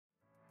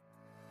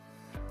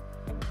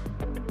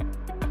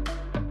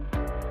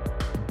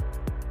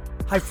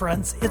Hi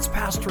friends, it's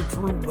Pastor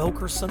Drew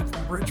Wilkerson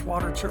from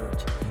Bridgewater Church.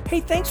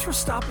 Hey, thanks for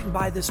stopping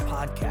by this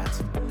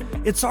podcast.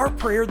 It's our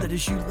prayer that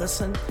as you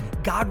listen,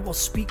 God will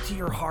speak to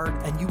your heart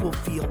and you will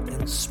feel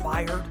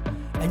inspired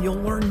and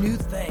you'll learn new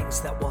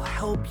things that will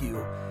help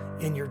you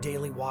in your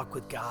daily walk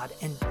with God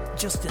and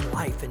just in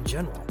life in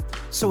general.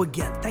 So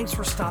again, thanks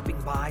for stopping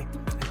by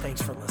and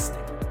thanks for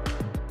listening.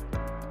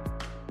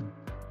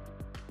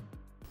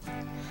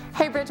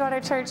 Hey Bridgewater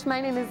Church, my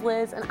name is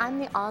Liz and I'm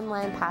the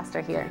online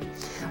pastor here.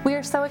 We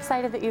are so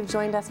excited that you've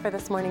joined us for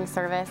this morning's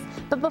service,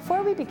 but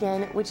before we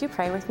begin, would you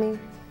pray with me?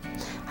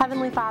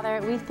 Heavenly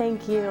Father, we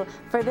thank you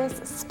for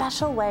this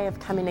special way of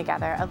coming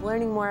together, of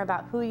learning more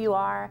about who you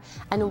are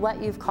and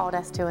what you've called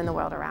us to in the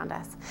world around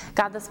us.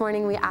 God, this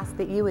morning we ask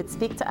that you would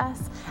speak to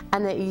us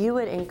and that you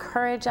would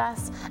encourage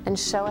us and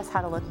show us how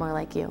to look more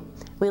like you.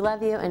 We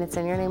love you and it's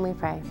in your name we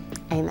pray.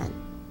 Amen.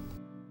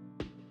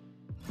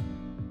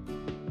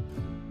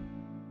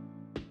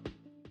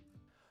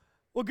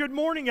 Well, good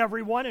morning,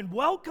 everyone, and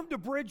welcome to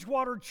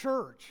Bridgewater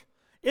Church.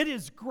 It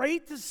is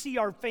great to see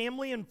our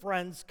family and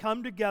friends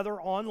come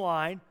together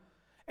online,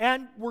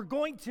 and we're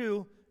going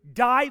to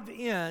dive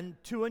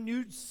into a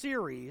new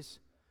series.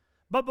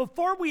 But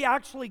before we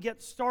actually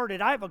get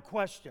started, I have a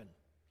question.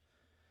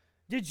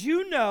 Did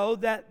you know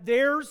that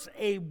there's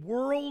a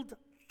World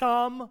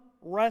Thumb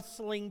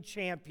Wrestling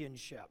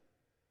Championship?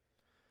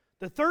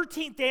 The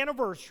 13th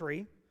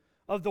anniversary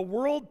of the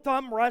World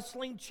Thumb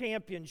Wrestling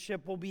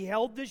Championship will be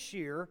held this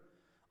year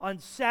on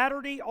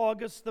Saturday,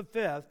 August the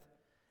 5th,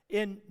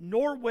 in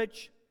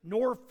Norwich,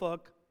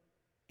 Norfolk,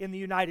 in the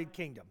United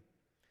Kingdom.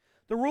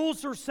 The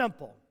rules are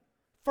simple.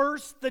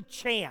 First, the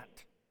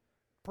chant.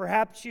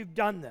 Perhaps you've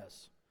done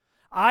this.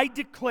 I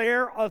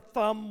declare a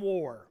thumb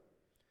war.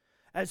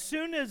 As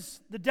soon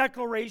as the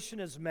declaration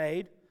is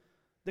made,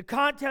 the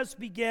contest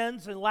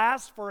begins and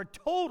lasts for a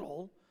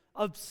total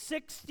of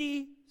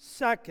 60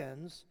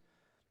 seconds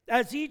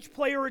as each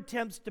player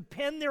attempts to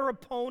pin their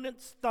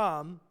opponent's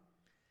thumb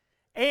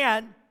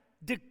and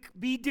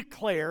be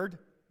declared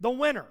the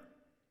winner.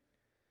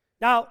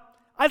 Now,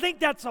 I think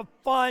that's a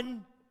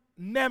fun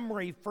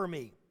memory for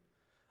me.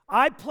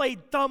 I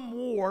played thumb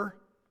war.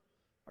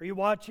 Are you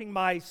watching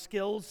my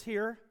skills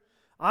here?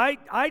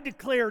 I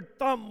declared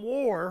thumb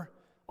war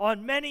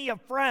on many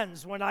of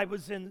friends when I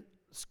was in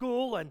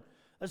school and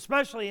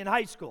especially in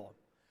high school.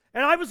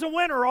 And I was a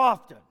winner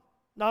often,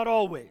 not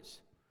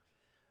always.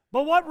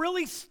 But what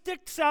really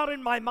sticks out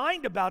in my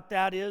mind about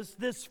that is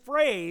this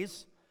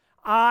phrase,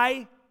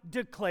 I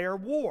declare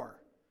war.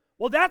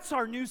 Well, that's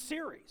our new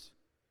series.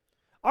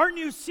 Our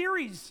new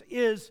series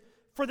is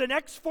for the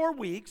next 4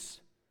 weeks,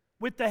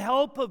 with the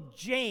help of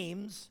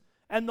James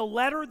and the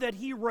letter that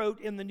he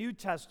wrote in the New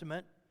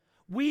Testament,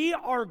 we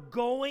are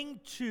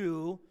going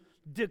to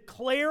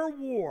declare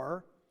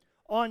war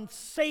on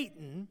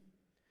Satan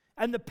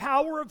and the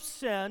power of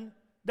sin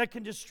that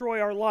can destroy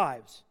our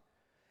lives.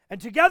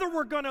 And together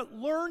we're going to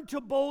learn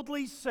to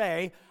boldly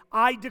say,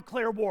 I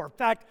declare war. In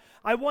fact,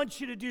 I want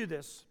you to do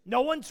this.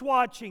 No one's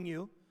watching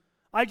you.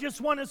 I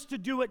just want us to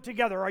do it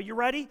together. Are you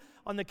ready?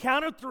 On the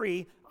count of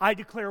 3, I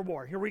declare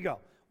war. Here we go.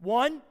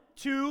 1,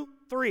 2,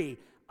 3.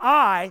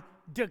 I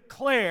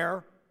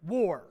declare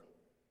war.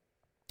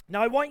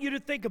 Now I want you to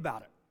think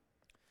about it.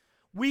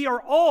 We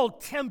are all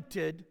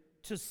tempted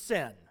to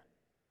sin.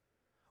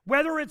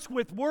 Whether it's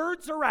with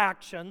words or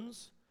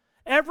actions,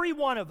 every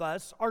one of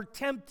us are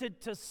tempted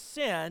to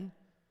sin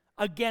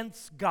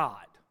against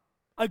God,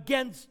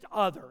 against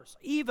others,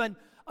 even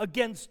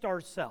against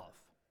ourselves.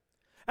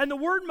 And the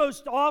word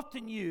most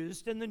often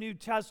used in the New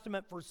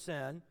Testament for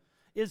sin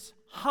is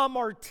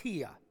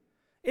hamartia.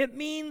 It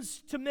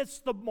means to miss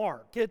the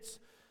mark. It's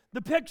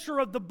the picture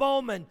of the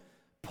bowman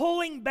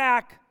pulling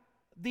back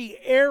the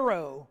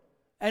arrow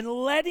and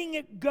letting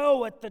it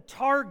go at the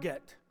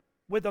target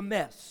with a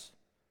miss.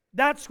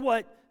 That's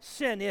what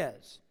sin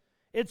is.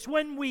 It's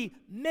when we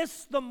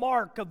miss the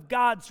mark of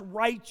God's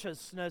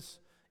righteousness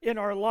in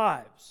our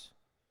lives.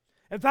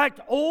 In fact,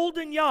 old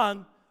and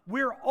young,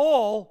 we're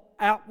all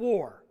at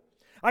war.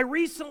 I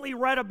recently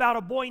read about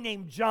a boy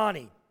named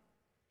Johnny.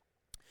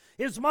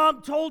 His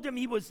mom told him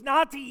he was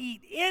not to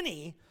eat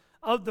any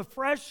of the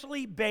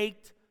freshly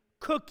baked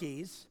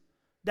cookies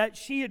that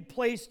she had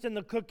placed in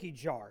the cookie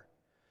jar.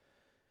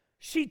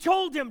 She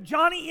told him,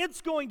 Johnny,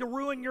 it's going to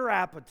ruin your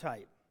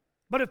appetite.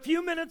 But a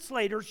few minutes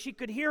later, she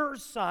could hear her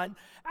son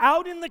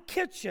out in the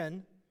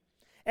kitchen,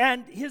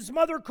 and his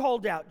mother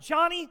called out,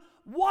 Johnny,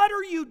 what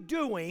are you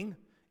doing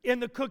in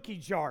the cookie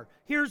jar?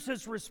 Here's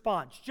his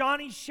response.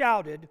 Johnny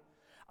shouted,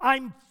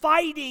 I'm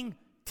fighting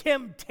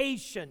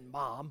temptation,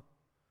 Mom.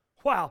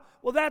 Wow,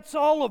 well, that's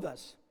all of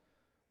us.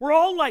 We're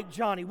all like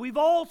Johnny. We've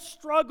all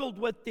struggled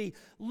with the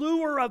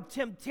lure of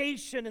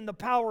temptation and the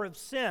power of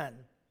sin.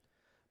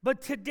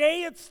 But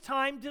today it's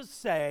time to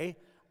say,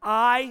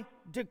 I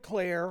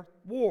declare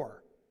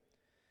war.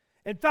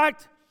 In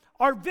fact,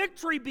 our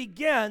victory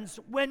begins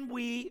when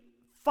we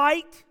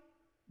fight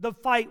the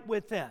fight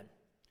within.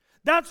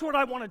 That's what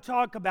I want to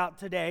talk about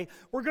today.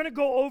 We're going to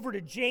go over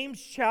to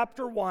James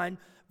chapter 1,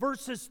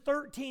 verses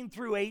 13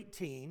 through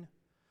 18.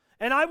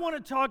 And I want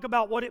to talk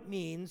about what it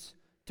means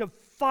to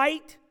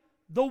fight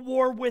the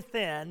war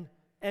within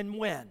and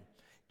win.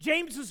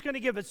 James is going to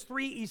give us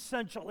 3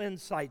 essential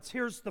insights.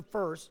 Here's the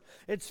first.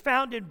 It's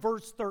found in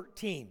verse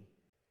 13.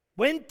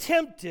 When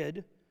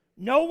tempted,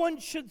 no one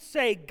should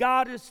say,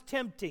 God is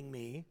tempting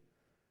me,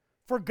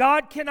 for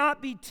God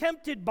cannot be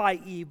tempted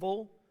by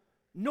evil,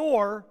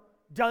 nor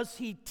does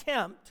he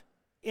tempt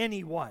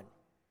anyone.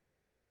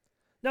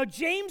 Now,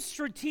 James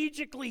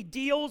strategically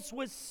deals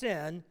with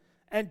sin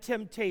and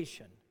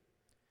temptation.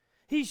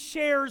 He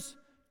shares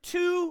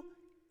 2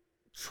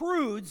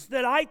 truths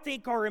that I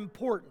think are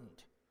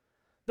important.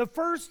 The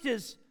first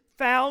is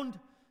found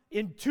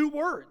in 2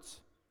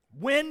 words,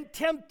 when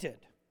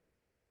tempted.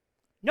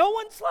 No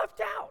one's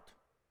left out.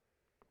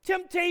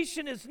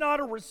 Temptation is not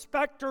a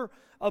respecter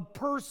of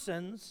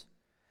persons,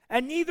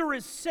 and neither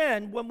is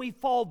sin when we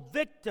fall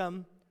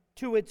victim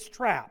to its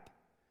trap.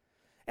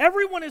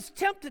 Everyone is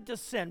tempted to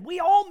sin. We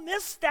all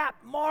miss that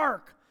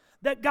mark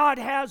that God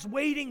has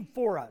waiting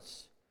for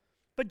us.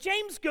 But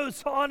James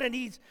goes on and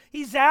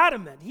he's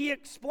adamant. He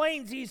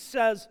explains, he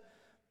says,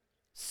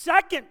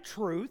 second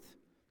truth,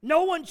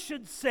 no one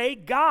should say,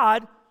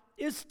 God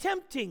is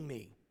tempting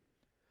me.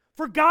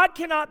 For God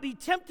cannot be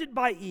tempted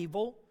by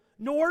evil,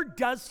 nor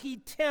does he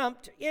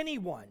tempt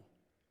anyone.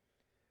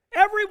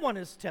 Everyone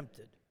is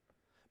tempted.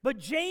 But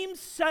James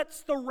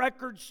sets the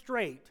record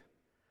straight.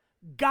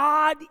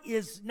 God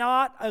is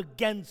not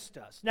against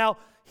us. Now,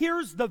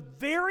 here's the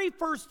very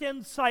first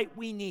insight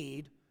we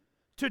need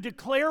to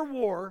declare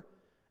war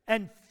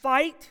and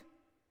fight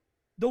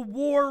the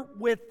war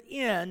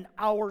within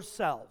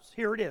ourselves.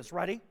 Here it is.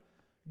 Ready?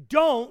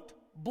 Don't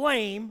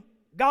blame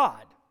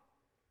God.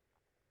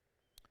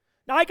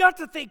 Now, I got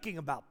to thinking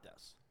about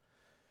this.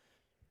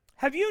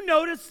 Have you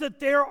noticed that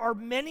there are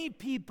many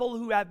people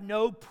who have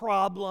no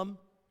problem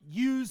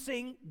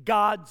using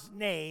God's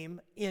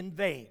name in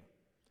vain?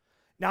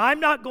 Now, I'm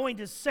not going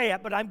to say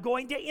it, but I'm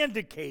going to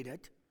indicate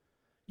it.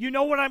 You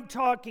know what I'm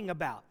talking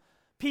about.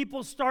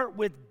 People start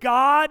with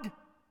God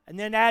and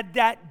then add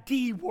that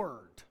D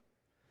word.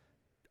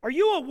 Are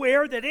you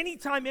aware that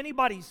anytime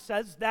anybody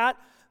says that,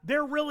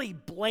 they're really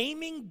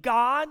blaming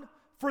God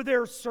for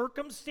their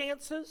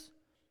circumstances?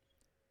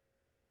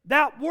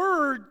 That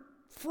word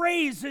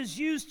phrase is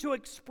used to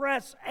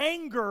express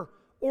anger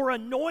or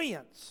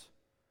annoyance.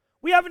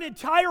 We have an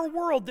entire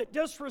world that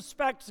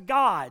disrespects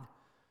God,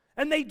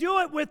 and they do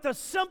it with a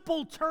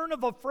simple turn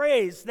of a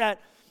phrase that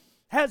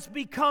has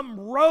become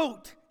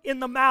rote in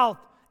the mouth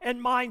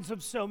and minds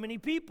of so many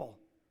people.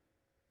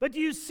 But do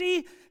you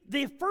see,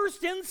 the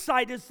first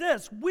insight is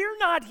this: we're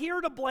not here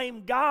to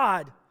blame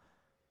God.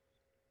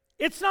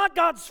 It's not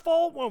God's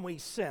fault when we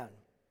sin.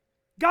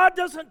 God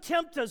doesn't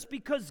tempt us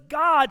because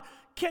God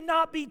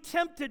cannot be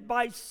tempted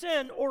by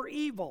sin or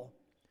evil.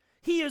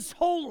 He is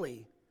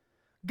holy.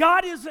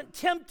 God isn't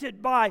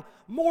tempted by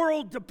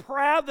moral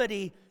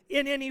depravity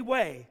in any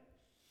way.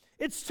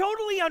 It's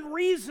totally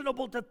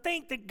unreasonable to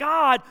think that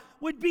God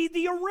would be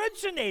the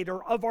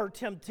originator of our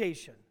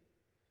temptation.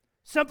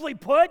 Simply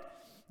put,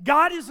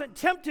 God isn't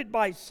tempted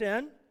by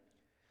sin.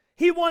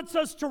 He wants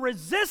us to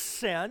resist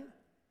sin,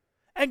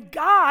 and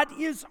God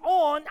is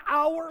on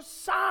our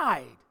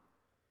side.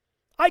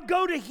 I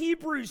go to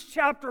Hebrews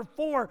chapter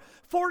 4,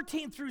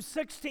 14 through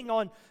 16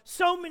 on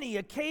so many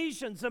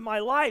occasions in my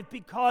life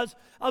because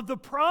of the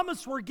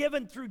promise we're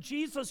given through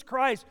Jesus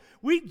Christ.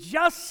 We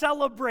just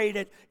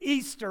celebrated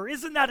Easter.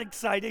 Isn't that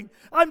exciting?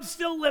 I'm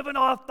still living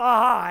off the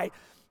high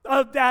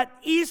of that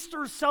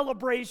Easter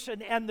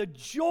celebration and the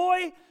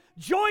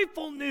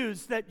joyful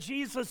news that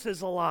Jesus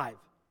is alive.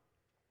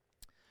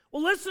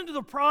 Well, listen to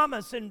the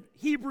promise in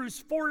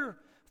Hebrews 4,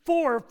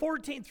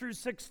 14 through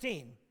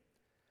 16.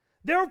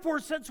 Therefore,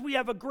 since we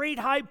have a great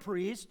high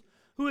priest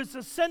who has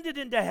ascended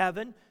into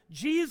heaven,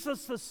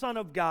 Jesus the Son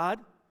of God,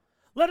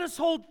 let us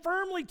hold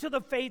firmly to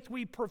the faith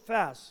we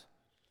profess.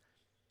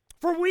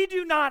 For we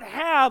do not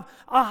have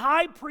a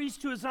high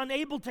priest who is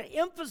unable to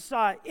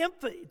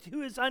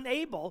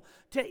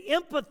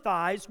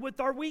empathize with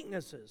our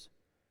weaknesses.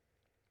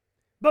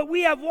 But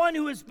we have one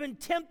who has been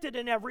tempted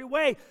in every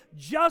way,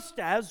 just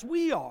as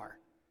we are.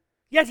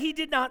 Yet he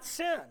did not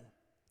sin.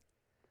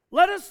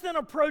 Let us then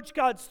approach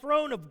God's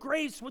throne of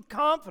grace with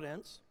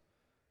confidence,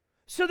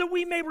 so that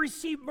we may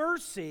receive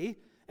mercy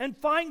and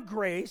find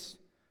grace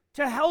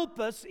to help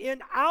us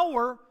in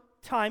our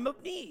time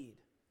of need.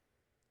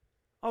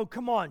 Oh,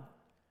 come on.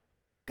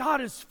 God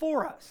is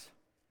for us.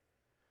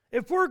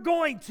 If we're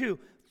going to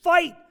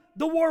fight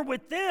the war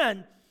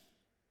within,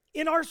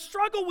 in our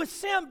struggle with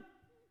sin,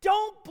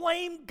 don't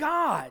blame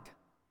God.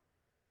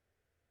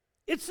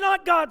 It's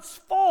not God's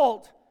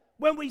fault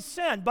when we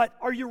sin, but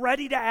are you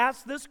ready to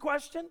ask this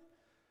question?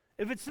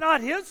 If it's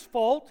not His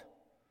fault,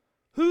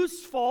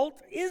 whose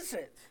fault is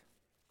it?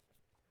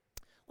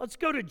 Let's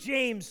go to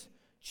James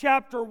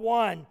chapter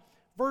 1,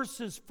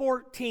 verses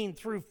 14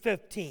 through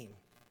 15.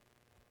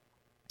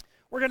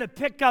 We're going to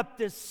pick up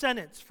this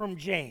sentence from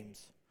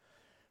James.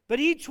 But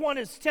each one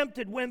is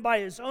tempted when by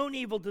his own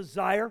evil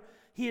desire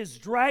he is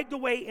dragged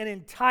away and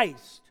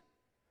enticed.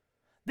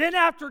 Then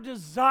after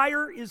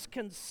desire is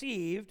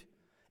conceived,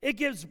 it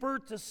gives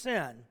birth to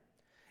sin.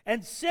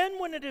 And sin,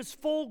 when it is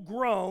full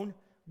grown,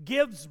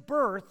 gives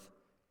birth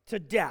to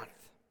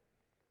death.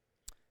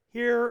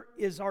 Here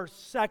is our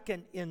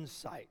second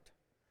insight.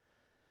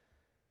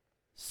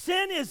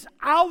 Sin is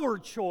our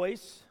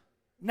choice,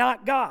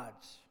 not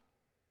God's.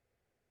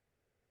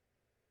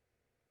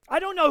 I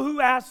don't know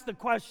who asked the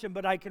question,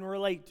 but I can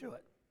relate to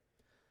it.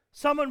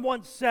 Someone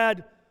once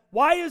said,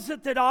 "Why is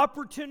it that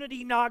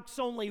opportunity knocks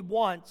only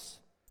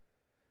once,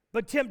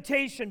 but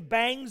temptation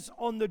bangs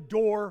on the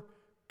door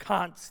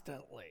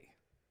constantly?"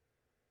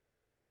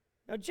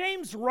 Now,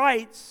 James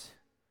writes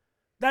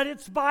that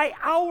it's by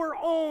our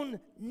own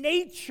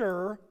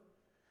nature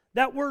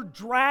that we're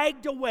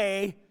dragged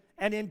away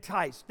and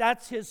enticed.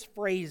 That's his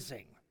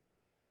phrasing.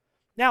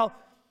 Now,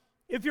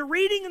 if you're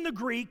reading in the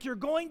Greek, you're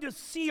going to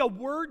see a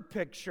word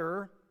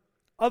picture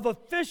of a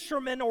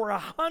fisherman or a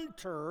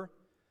hunter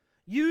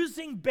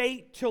using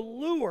bait to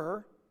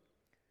lure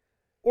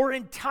or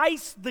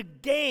entice the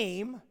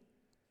game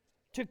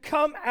to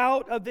come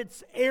out of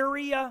its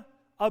area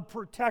of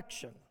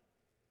protection.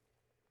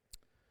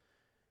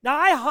 Now,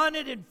 I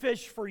hunted and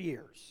fished for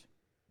years.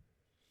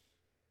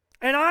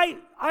 And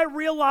I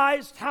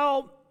realized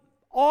how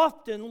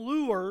often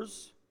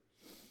lures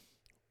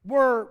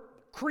were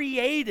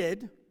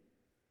created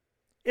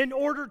in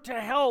order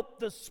to help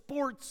the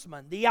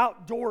sportsman, the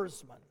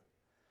outdoorsman.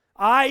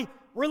 I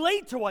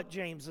relate to what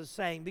James is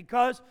saying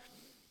because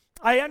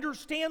I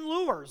understand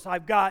lures.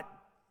 I've got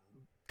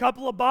a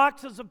couple of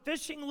boxes of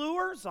fishing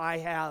lures.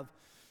 I've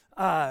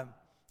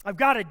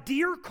got a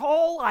deer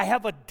call. I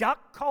have a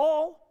duck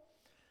call.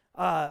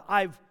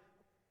 I've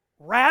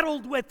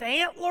rattled with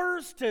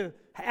antlers to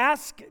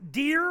ask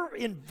deer,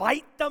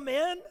 invite them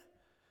in.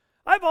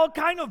 I have all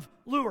kind of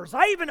lures.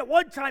 I even at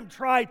one time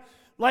tried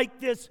like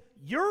this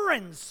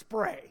urine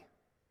spray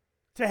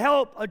to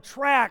help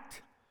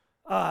attract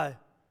the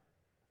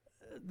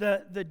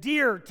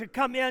deer to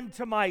come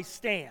into my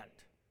stand.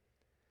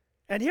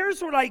 And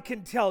here's what I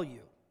can tell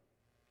you.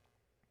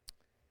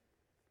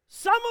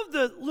 Some of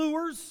the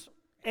lures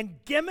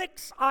and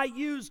gimmicks I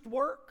used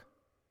work,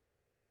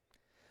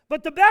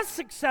 but the best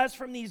success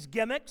from these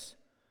gimmicks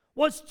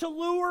was to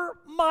lure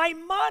my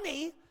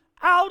money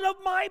out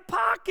of my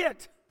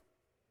pocket.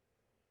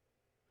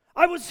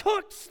 I was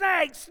hooked,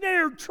 snagged,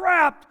 snared,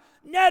 trapped,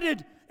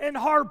 netted, and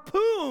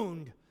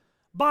harpooned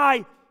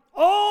by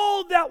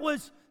all that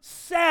was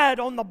said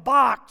on the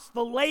box,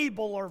 the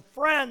label, or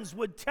friends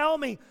would tell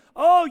me,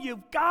 "Oh,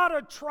 you've got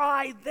to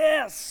try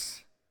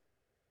this."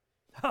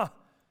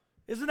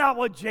 Isn't that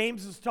what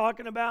James is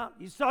talking about?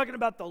 He's talking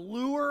about the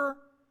lure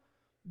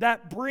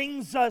that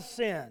brings us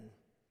in.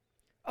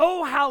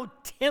 Oh, how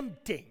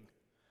tempting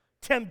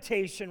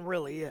temptation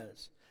really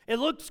is. It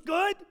looks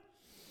good,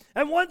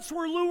 and once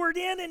we're lured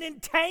in and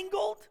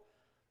entangled,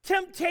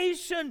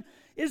 temptation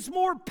is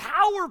more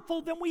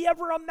powerful than we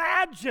ever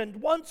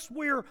imagined once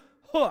we're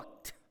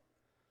hooked.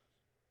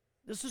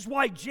 This is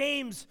why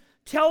James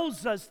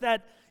tells us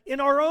that in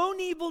our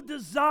own evil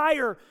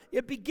desire,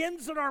 it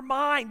begins in our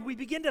mind. We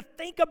begin to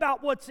think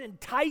about what's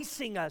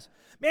enticing us.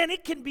 Man,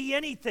 it can be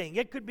anything.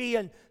 It could be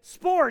in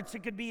sports. It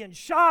could be in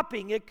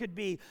shopping. It could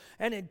be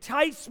an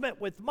enticement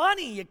with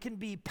money. It can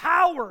be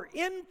power,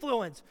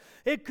 influence.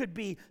 It could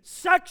be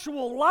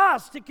sexual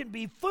lust. It can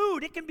be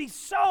food. It can be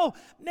so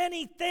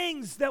many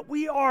things that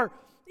we are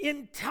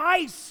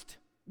enticed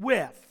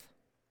with.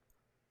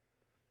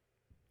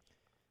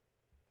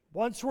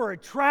 Once we're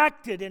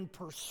attracted and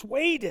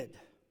persuaded,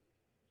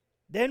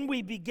 then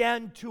we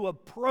begin to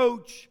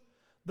approach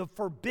the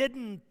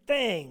forbidden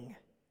thing.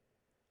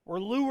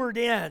 We're lured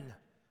in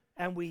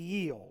and we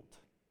yield.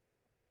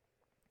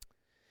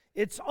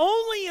 It's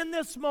only in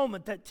this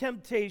moment that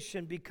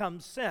temptation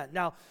becomes sin.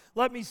 Now,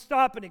 let me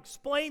stop and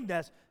explain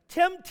this.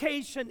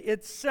 Temptation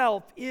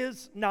itself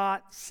is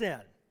not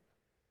sin.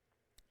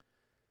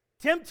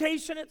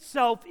 Temptation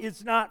itself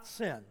is not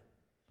sin.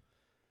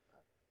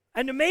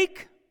 And to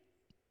make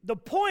the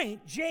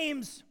point,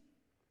 James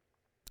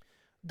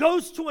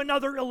goes to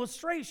another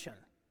illustration.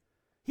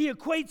 He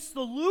equates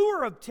the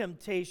lure of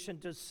temptation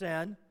to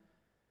sin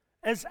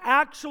as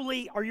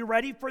actually, are you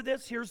ready for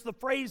this? Here's the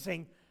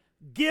phrasing,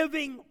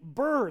 giving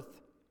birth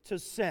to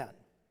sin.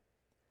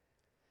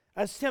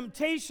 As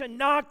temptation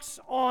knocks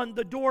on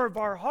the door of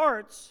our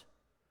hearts,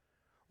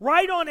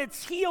 right on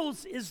its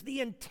heels is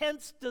the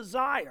intense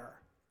desire.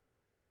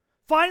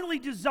 Finally,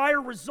 desire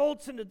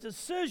results in a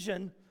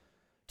decision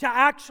to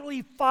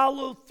actually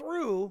follow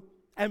through,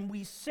 and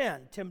we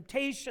sin.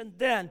 Temptation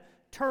then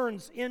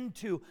turns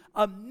into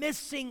a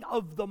missing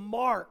of the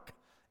mark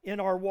in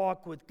our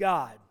walk with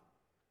God.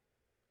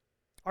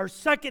 Our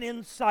second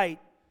insight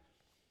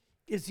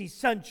is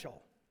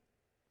essential.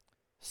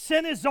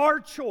 Sin is our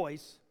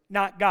choice,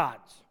 not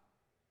God's.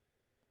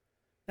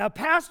 Now,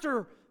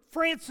 Pastor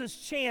Francis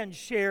Chan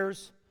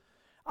shares,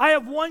 I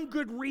have one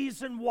good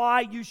reason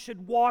why you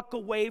should walk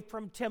away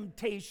from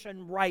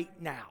temptation right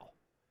now.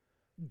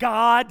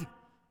 God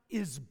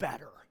is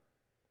better.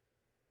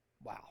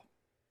 Wow.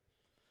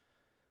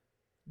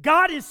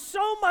 God is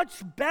so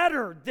much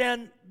better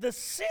than the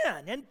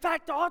sin. In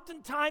fact,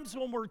 oftentimes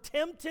when we're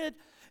tempted,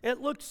 it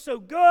looks so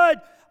good,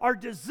 our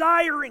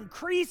desire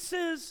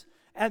increases,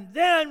 and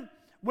then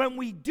when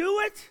we do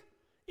it,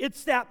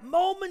 it's that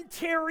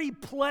momentary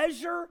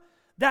pleasure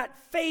that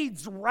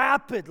fades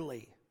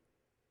rapidly.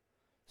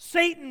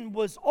 Satan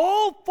was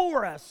all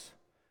for us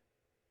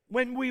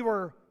when we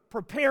were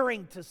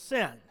preparing to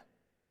sin.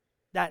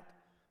 That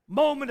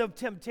moment of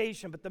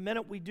temptation, but the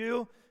minute we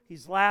do,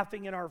 he's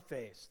laughing in our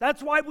face.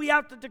 That's why we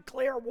have to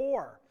declare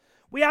war.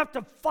 We have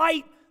to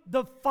fight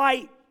the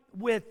fight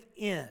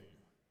within.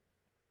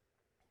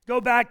 Go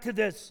back to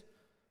this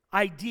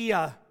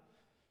idea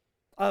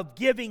of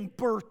giving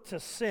birth to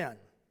sin.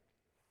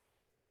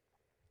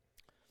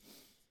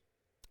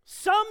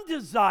 Some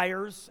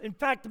desires, in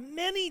fact,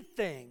 many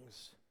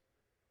things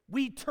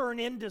we turn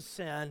into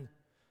sin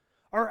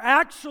are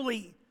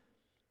actually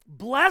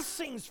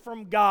blessings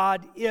from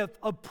God if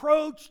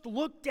approached,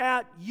 looked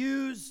at,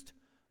 used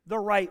the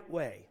right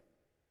way.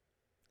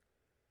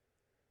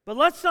 But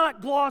let's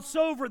not gloss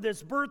over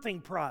this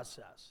birthing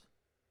process.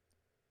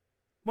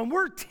 When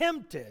we're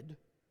tempted,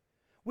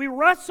 we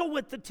wrestle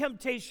with the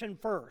temptation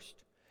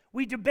first.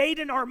 We debate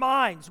in our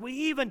minds. We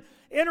even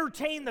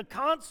entertain the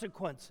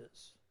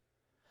consequences.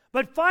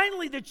 But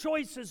finally, the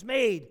choice is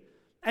made,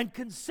 and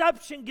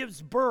conception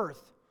gives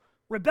birth.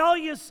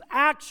 Rebellious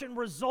action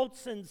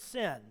results in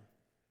sin.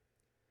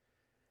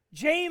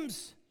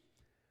 James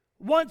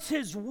wants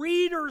his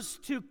readers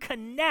to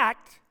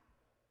connect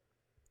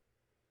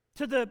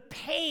to the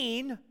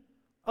pain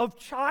of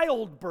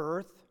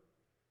childbirth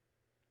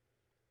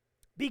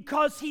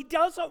because he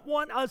doesn't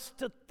want us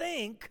to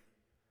think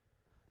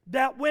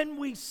that when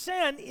we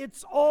sin,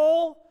 it's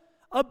all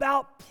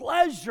about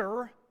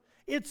pleasure,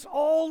 it's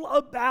all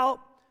about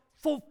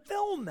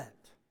fulfillment.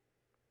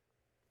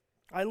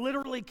 I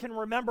literally can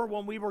remember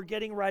when we were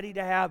getting ready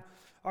to have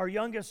our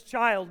youngest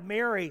child,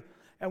 Mary,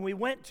 and we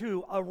went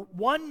to a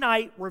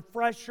one-night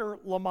refresher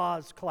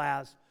Lamaze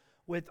class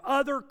with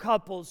other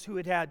couples who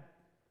had had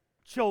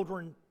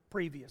children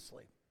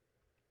previously.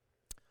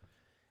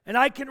 And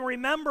I can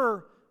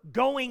remember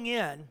going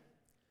in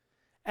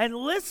and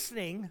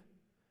listening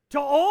to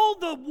all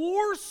the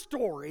war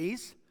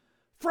stories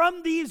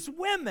from these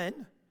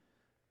women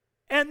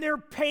and their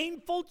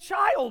painful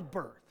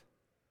childbirth.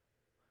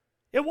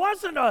 It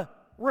wasn't a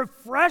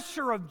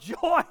refresher of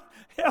joy.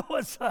 It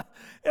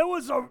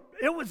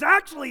was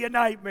actually a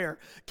nightmare.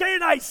 Kay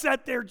and I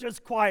sat there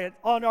just quiet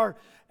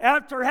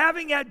after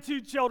having had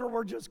 2 children,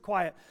 we're just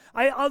quiet.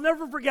 I'll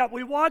never forget,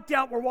 we walked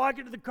out, we're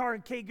walking to the car,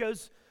 and Kay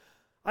goes,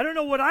 I don't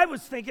know what I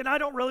was thinking, I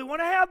don't really want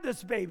to have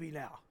this baby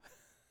now.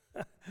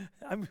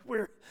 I mean,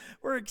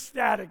 we're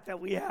ecstatic that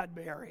we had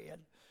Mary,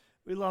 and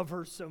we love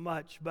her so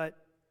much, but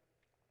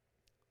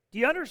do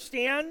you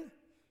understand?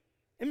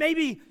 And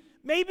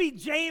maybe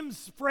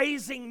James'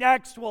 phrasing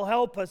next will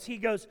help us. He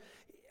goes,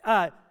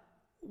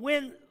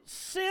 when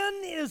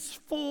sin is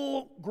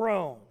full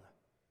grown,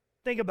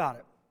 think about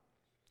it.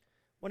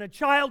 When a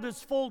child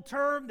is full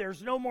term,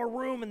 there's no more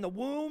room in the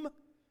womb.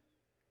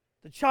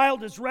 The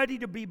child is ready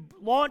to be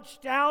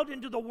launched out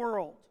into the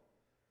world.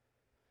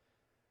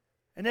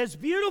 And as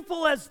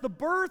beautiful as the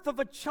birth of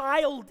a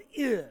child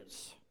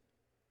is,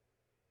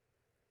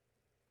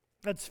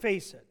 let's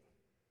face it,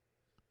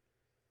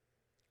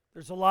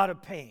 there's a lot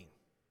of pain.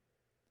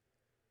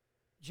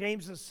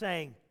 James is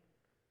saying,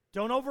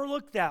 don't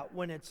overlook that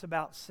when it's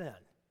about sin.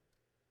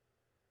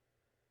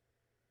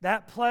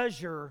 That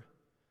pleasure,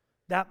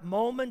 that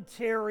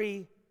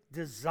momentary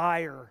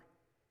desire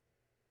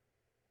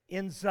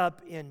ends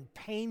up in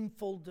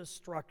painful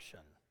destruction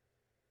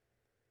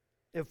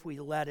if we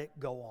let it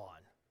go on.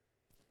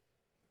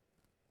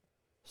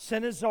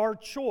 Sin is our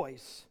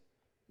choice,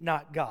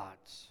 not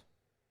God's.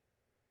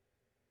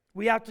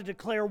 We have to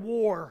declare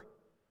war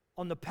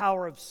on the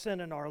power of sin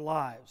in our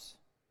lives.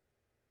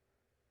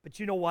 But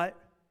you know what?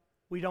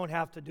 We don't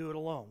have to do it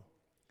alone.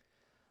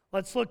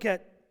 Let's look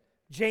at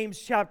James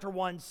chapter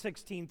 1,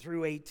 16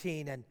 through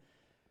 18, and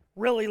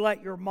really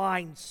let your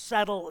mind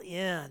settle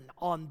in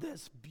on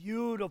this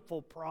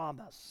beautiful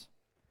promise.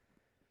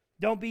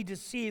 Don't be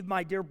deceived,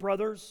 my dear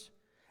brothers.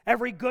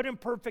 Every good and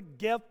perfect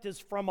gift is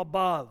from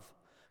above,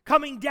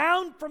 coming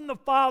down from the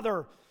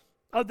Father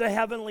of the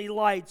heavenly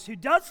lights, who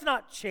does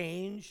not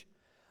change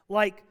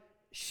like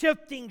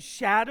shifting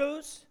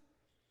shadows.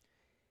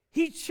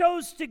 He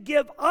chose to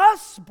give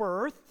us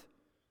birth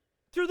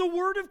through the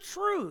word of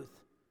truth,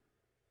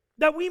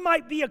 that we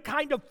might be a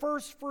kind of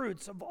first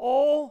fruits of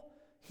all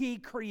He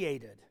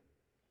created.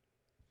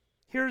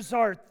 Here's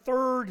our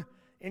third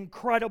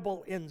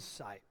incredible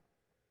insight.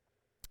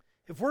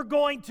 If we're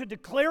going to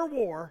declare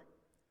war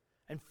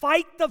and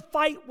fight the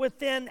fight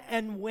within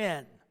and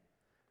win,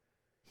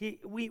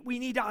 we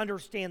need to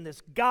understand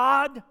this.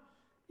 God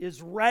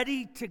is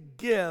ready to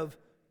give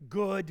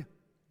good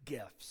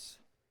gifts.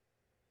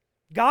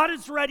 God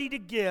is ready to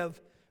give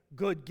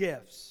good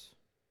gifts.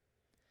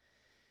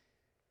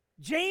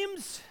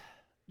 James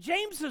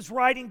is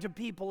writing to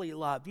people he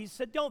loved. He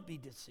said, don't be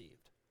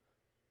deceived.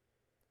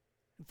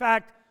 In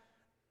fact,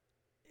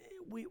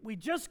 we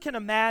just can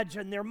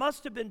imagine there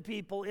must have been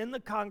people in the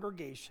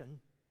congregation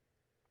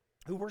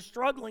who were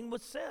struggling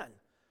with sin,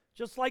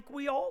 just like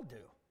we all do.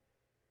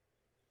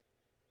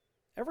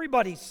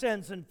 Everybody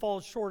sins and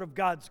falls short of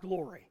God's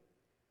glory,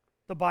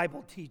 the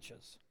Bible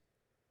teaches.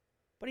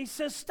 But he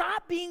says,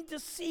 stop being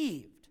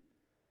deceived.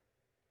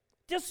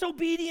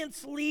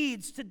 Disobedience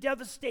leads to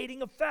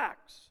devastating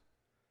effects.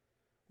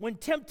 When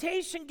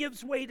temptation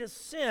gives way to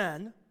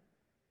sin,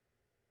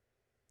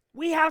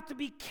 we have to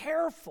be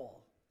careful.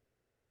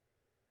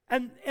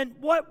 And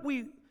what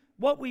we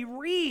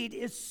read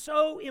is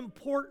so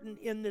important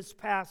in this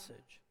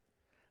passage.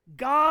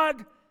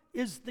 God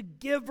is the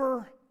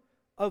giver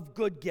of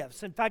good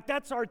gifts. In fact,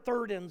 that's our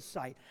third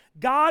insight.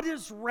 God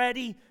is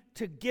ready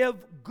to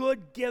give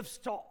good gifts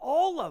to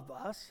all of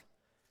us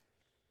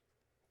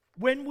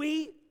when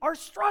we are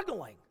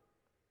struggling.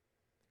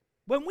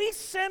 When we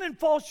sin and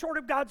fall short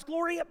of God's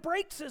glory, it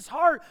breaks his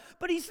heart,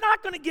 but he's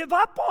not going to give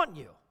up on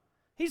you.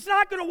 He's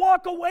not going to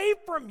walk away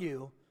from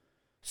you.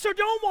 So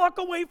don't walk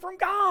away from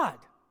God.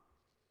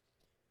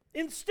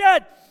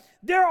 Instead,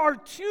 there are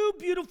two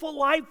beautiful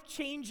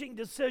life-changing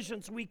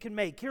decisions we can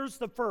make. Here's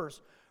the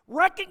first.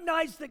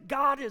 Recognize that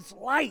God is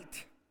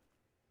light.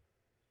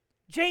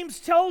 James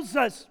tells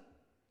us,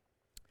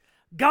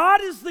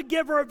 God is the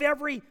giver of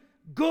every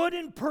good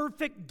and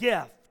perfect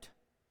gift.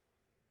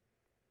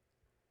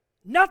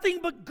 Nothing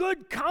but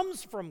good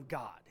comes from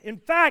God. In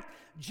fact,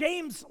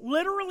 James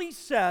literally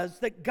says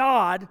that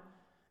God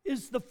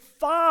is the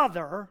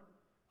Father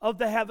of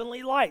the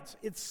heavenly lights.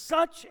 It's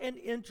such an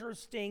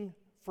interesting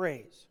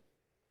phrase.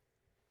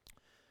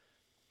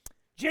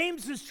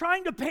 James is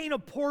trying to paint a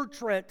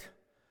portrait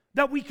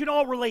that we can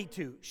all relate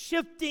to,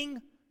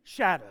 shifting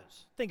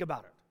shadows. Think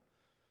about it.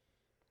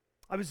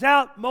 I was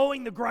out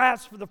mowing the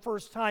grass for the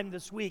first time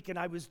this week, and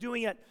I was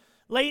doing it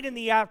late in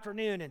the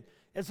afternoon, and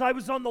as I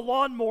was on the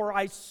lawnmower,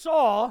 I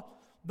saw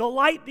the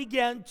light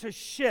begin to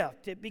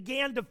shift. It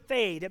began to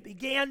fade. It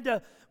began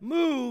to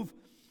move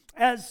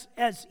as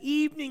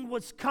evening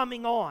was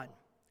coming on.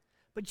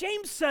 But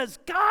James says,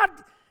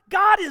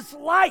 God is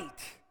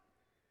light.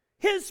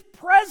 His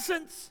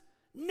presence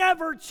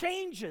never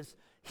changes.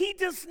 He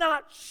does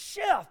not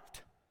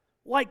shift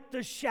like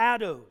the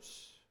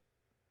shadows.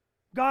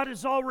 God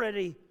is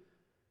already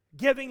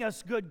giving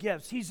us good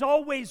gifts. He's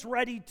always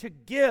ready to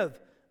give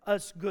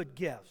us good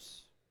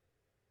gifts.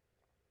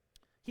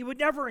 He would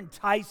never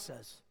entice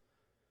us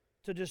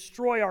to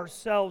destroy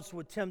ourselves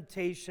with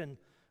temptation,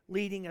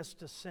 leading us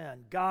to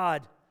sin.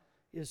 God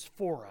is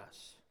for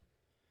us.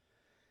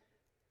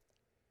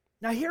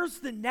 Now here's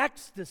the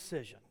next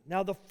decision.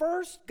 Now the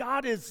first,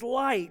 God is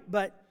light,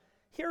 but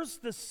here's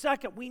the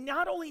second. We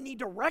not only need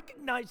to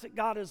recognize that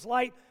God is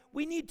light,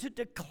 we need to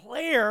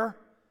declare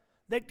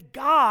that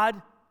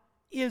God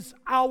is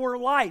our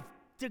life.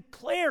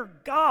 Declare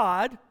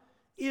God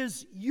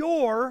is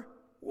your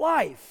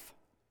life.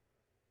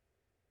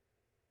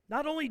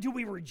 Not only do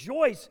we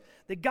rejoice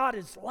that God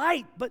is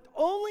light, but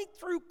only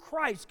through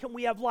Christ can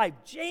we have life.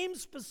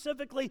 James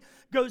specifically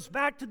goes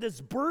back to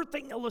this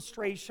birthing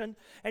illustration,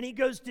 and he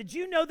goes, did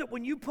you know that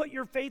when you put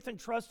your faith and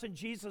trust in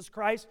Jesus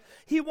Christ,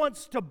 he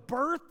wants to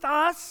birth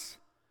us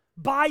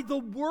by the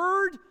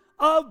word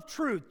of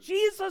truth?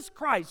 Jesus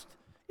Christ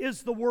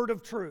is the word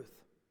of truth.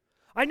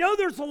 I know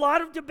there's a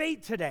lot of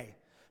debate today.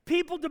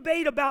 People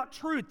debate about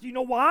truth. You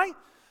know why?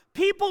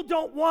 People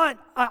don't want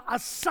a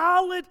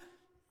solid,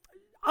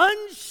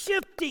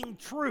 unshifting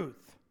truth.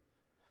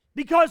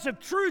 Because if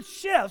truth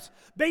shifts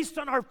based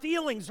on our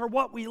feelings or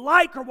what we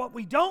like or what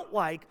we don't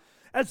like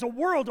as a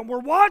world, and we're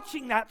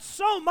watching that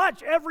so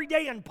much every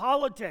day in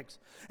politics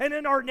and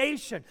in our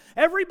nation,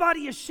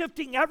 everybody is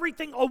shifting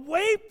everything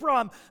away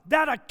from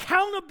that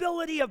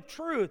accountability of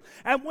truth.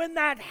 And when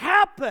that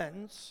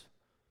happens,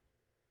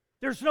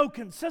 there's no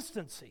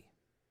consistency.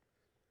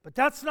 But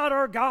that's not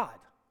our God.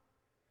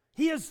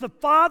 He is the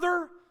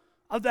Father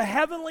of the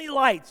heavenly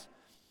lights.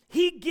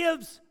 He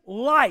gives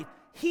life.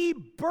 He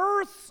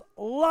births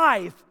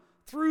life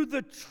through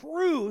the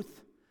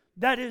truth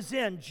that is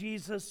in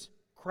Jesus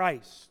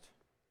Christ.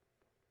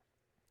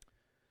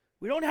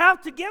 We don't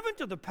have to give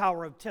into the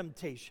power of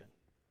temptation.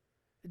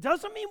 It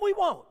doesn't mean we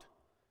won't,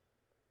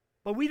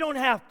 but we don't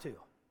have to.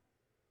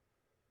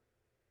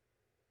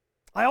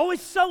 I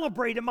always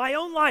celebrate in my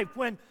own life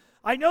when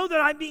I know that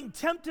I'm being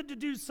tempted to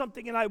do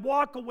something and I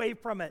walk away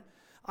from it.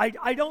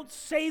 I don't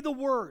say the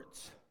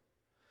words.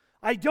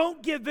 I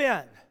don't give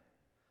in.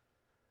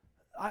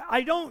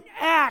 I don't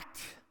act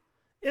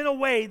in a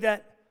way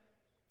that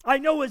I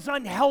know is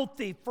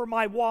unhealthy for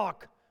my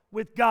walk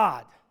with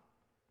God.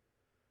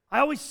 I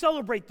always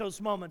celebrate those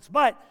moments,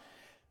 but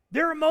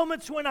there are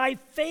moments when I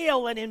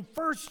fail, and in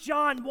 1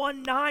 John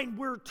 1:9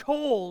 we're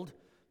told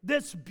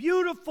this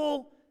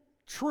beautiful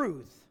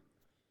truth.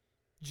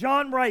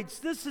 John writes,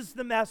 this is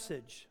the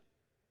message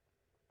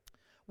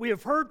we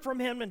have heard from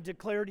him and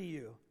declare to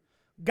you.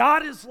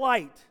 God is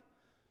light.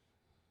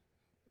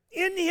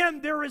 In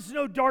him there is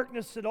no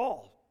darkness at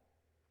all.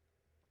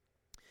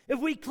 If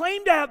we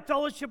claim to have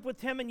fellowship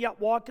with him and yet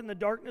walk in the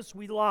darkness,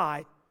 we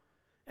lie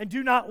and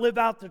do not live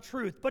out the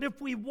truth. But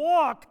if we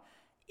walk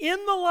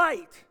in the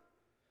light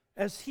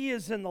as he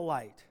is in the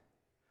light,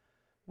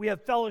 we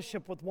have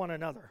fellowship with one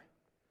another.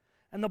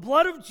 And the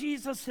blood of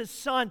Jesus, his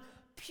Son,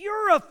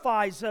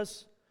 purifies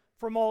us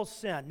from all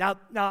sin.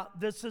 Now,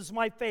 this is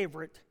my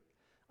favorite.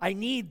 I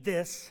need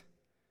this.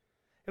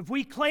 If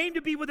we claim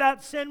to be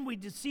without sin, we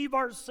deceive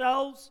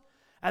ourselves,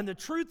 and the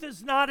truth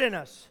is not in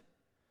us.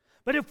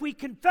 But if we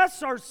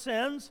confess our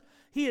sins,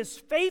 he is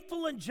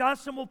faithful and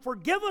just and will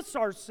forgive us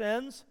our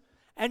sins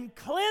and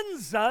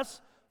cleanse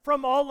us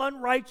from all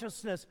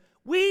unrighteousness.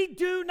 We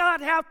do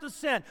not have to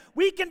sin.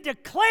 We can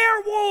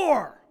declare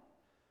war.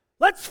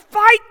 Let's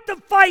fight the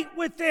fight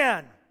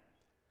within.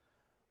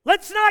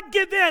 Let's not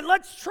give in.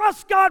 Let's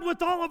trust God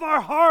with all of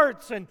our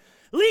hearts and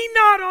lean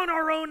not on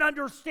our own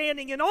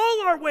understanding. In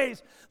all our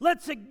ways,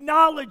 let's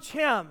acknowledge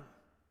him.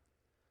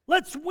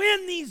 Let's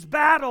win these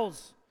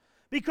battles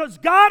because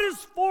God is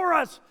for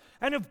us.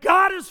 And if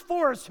God is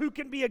for us, who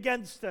can be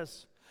against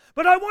us?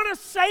 But I want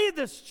to say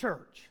this,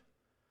 church.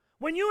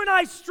 When you and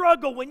I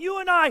struggle, when you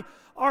and I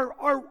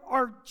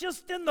are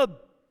just in the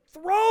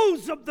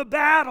throes of the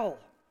battle,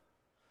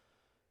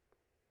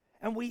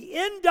 and we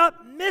end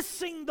up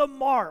missing the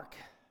mark,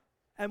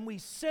 and we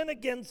sin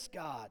against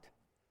God,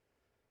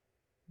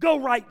 go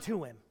right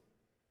to him.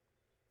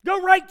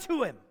 Go right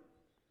to him.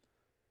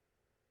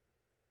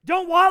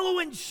 Don't wallow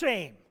in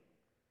shame.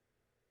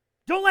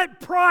 Don't let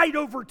pride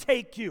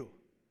overtake you.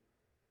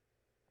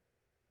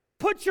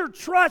 Put your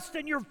trust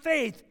and your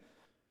faith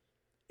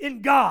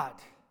in God.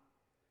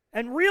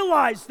 And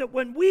realize that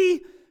when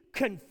we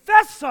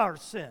confess our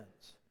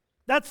sins,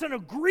 that's an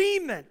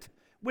agreement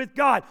with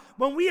God.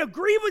 When we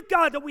agree with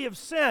God that we have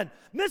sinned,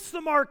 missed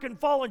the mark, and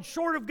fallen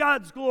short of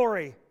God's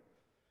glory,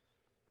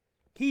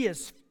 he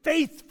is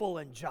faithful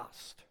and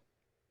just.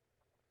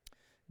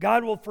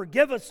 God will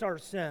forgive us our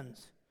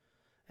sins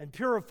and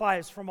purify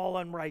us from all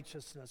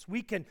unrighteousness.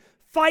 We can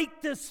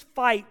fight this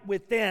fight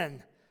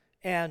within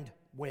and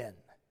win.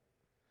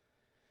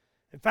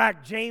 In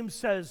fact, James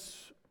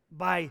says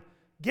by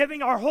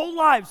giving our whole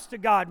lives to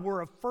God,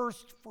 we're a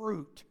first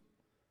fruit.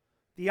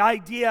 The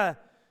idea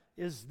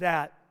is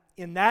that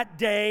in that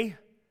day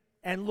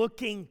and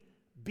looking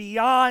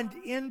beyond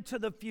into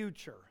the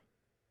future,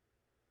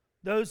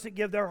 those that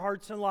give their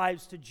hearts and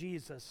lives to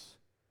Jesus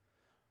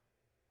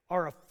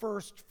are a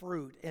first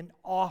fruit, an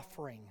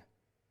offering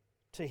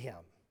to him.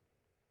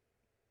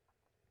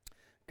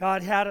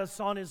 God had us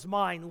on his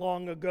mind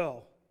long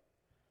ago.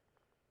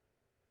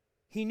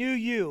 He knew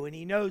you and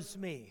he knows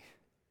me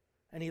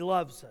and he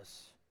loves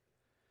us.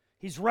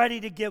 He's ready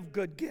to give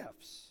good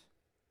gifts.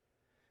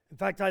 In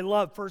fact, I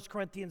love 1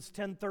 Corinthians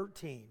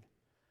 10:13.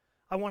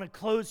 I want to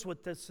close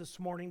with this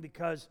morning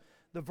because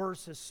the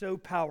verse is so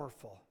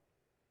powerful.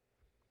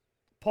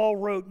 Paul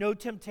wrote, "No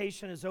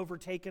temptation has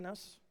overtaken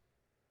us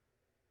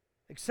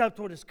except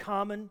what is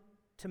common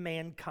to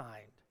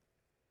mankind.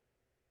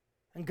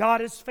 And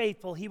God is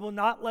faithful. He will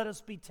not let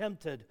us be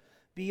tempted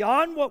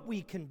beyond what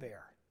we can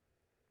bear.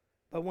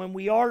 But when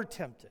we are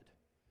tempted,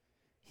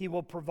 he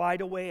will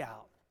provide a way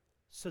out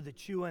so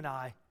that you and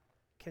I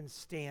can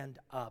stand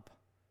up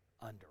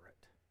under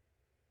it."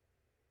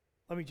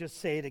 Let me just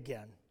say it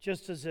again,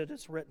 just as it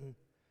is written.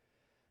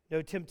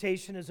 No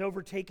temptation has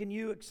overtaken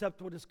you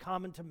except what is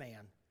common to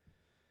man.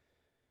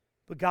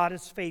 But God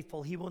is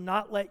faithful. He will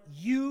not let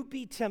you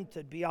be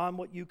tempted beyond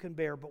what you can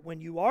bear. But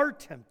when you are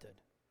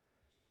tempted,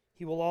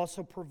 he will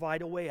also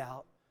provide a way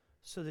out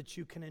so that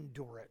you can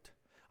endure it.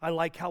 I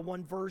like how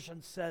one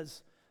version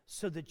says,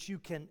 so that you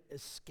can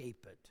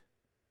escape it.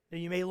 Now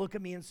you may look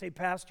at me and say,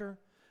 "Pastor,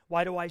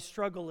 why do I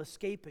struggle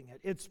escaping it?"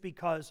 It's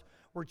because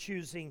we're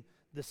choosing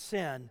the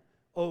sin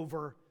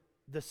over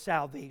the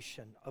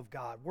salvation of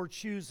God. We're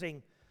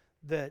choosing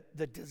the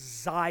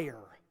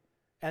desire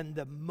and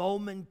the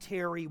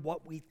momentary,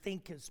 what we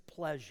think is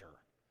pleasure,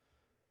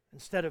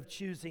 instead of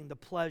choosing the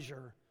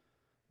pleasure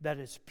that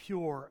is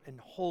pure and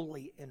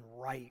holy and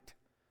right,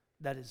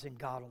 that is in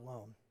God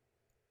alone.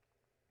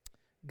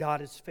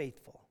 God is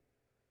faithful.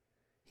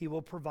 He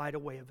will provide a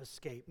way of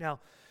escape.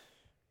 Now,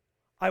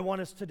 I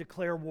want us to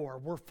declare war.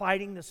 We're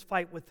fighting this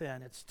fight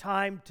within. It's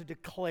time to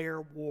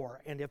declare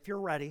war. And if you're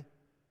ready,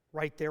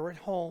 right there at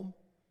home,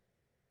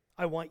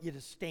 I want you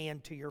to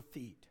stand to your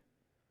feet.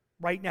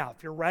 Right now,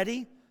 if you're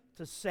ready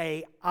to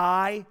say,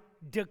 "I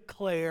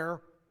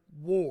declare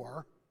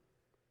war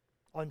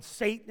on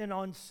Satan and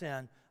on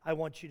sin," I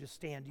want you to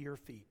stand to your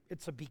feet.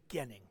 It's a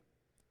beginning.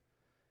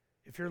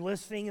 If you're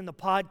listening in the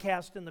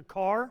podcast in the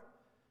car,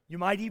 you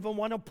might even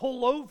want to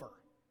pull over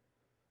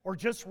or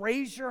just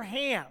raise your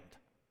hand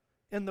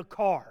in the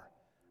car.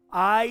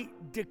 I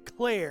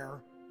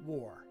declare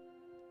war.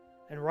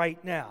 And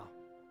right now,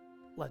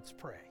 let's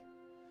pray.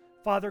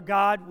 Father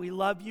God, we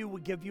love you.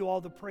 We give you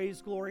all the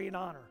praise, glory, and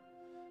honor.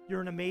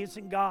 You're an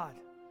amazing God.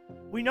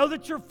 We know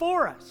that you're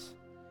for us.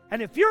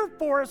 And if you're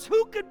for us,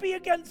 who could be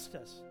against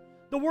us?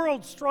 The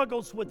world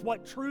struggles with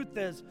what truth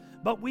is,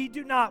 but we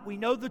do not. We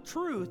know the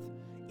truth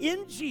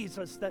in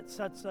Jesus that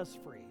sets us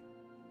free.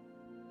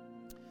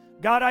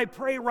 God, I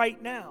pray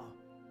right now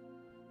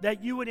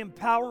that you would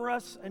empower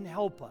us and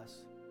help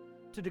us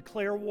to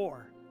declare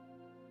war.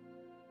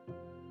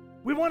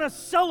 We want to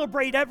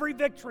celebrate every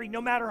victory,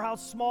 no matter how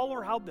small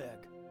or how big.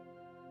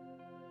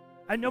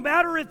 And no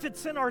matter if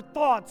it's in our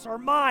thoughts, our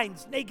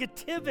minds,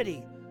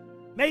 negativity,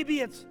 maybe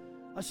it's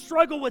a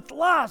struggle with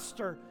lust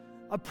or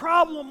a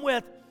problem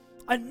with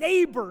a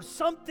neighbor,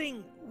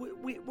 something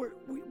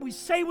we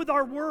say with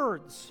our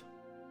words.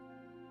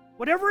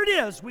 Whatever it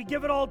is, we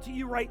give it all to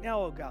you right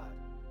now, oh God.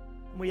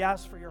 And we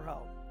ask for your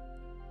help.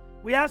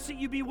 We ask that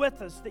you be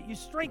with us, that you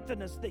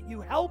strengthen us, that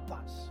you help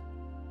us.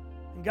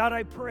 And God,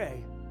 I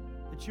pray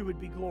that you would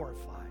be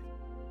glorified.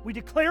 We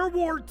declare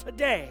war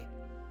today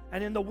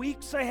and in the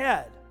weeks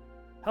ahead.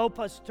 Help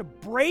us to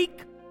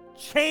break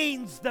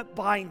chains that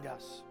bind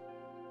us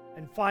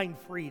and find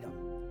freedom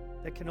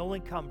that can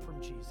only come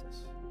from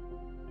Jesus.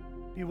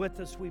 Be with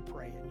us, we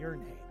pray, in your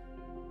name.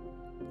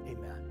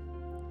 Amen.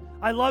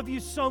 I love you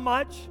so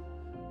much.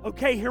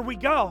 Okay, here we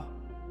go.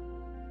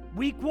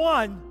 Week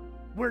 1,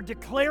 we're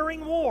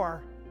declaring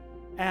war,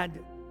 and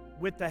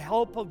with the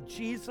help of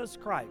Jesus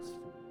Christ,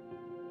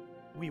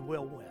 we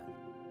will win.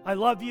 I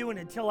love you, and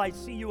until I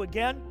see you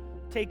again,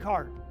 take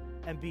heart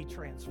and be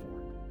transformed.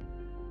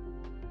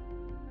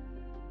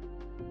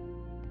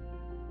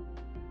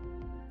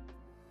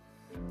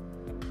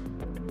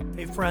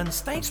 Hey friends,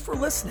 thanks for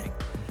listening.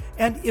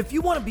 And if you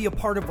want to be a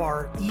part of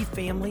our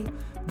e-family,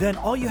 then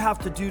all you have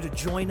to do to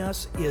join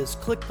us is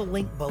click the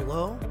link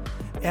below,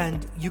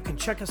 and you can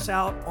check us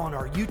out on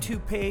our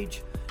YouTube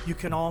page. You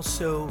can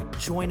also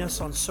join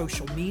us on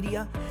social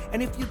media.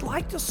 And if you'd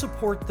like to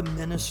support the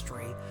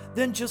ministry,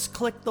 then just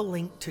click the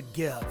link to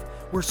give.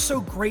 We're so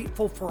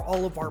grateful for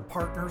all of our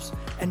partners,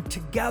 and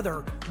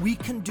together we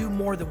can do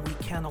more than we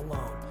can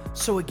alone.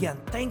 So again,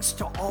 thanks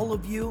to all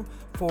of you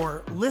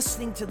for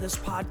listening to this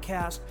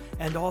podcast,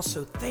 and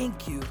also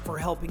thank you for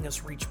helping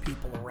us reach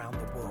people around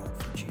the world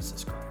for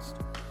Jesus Christ.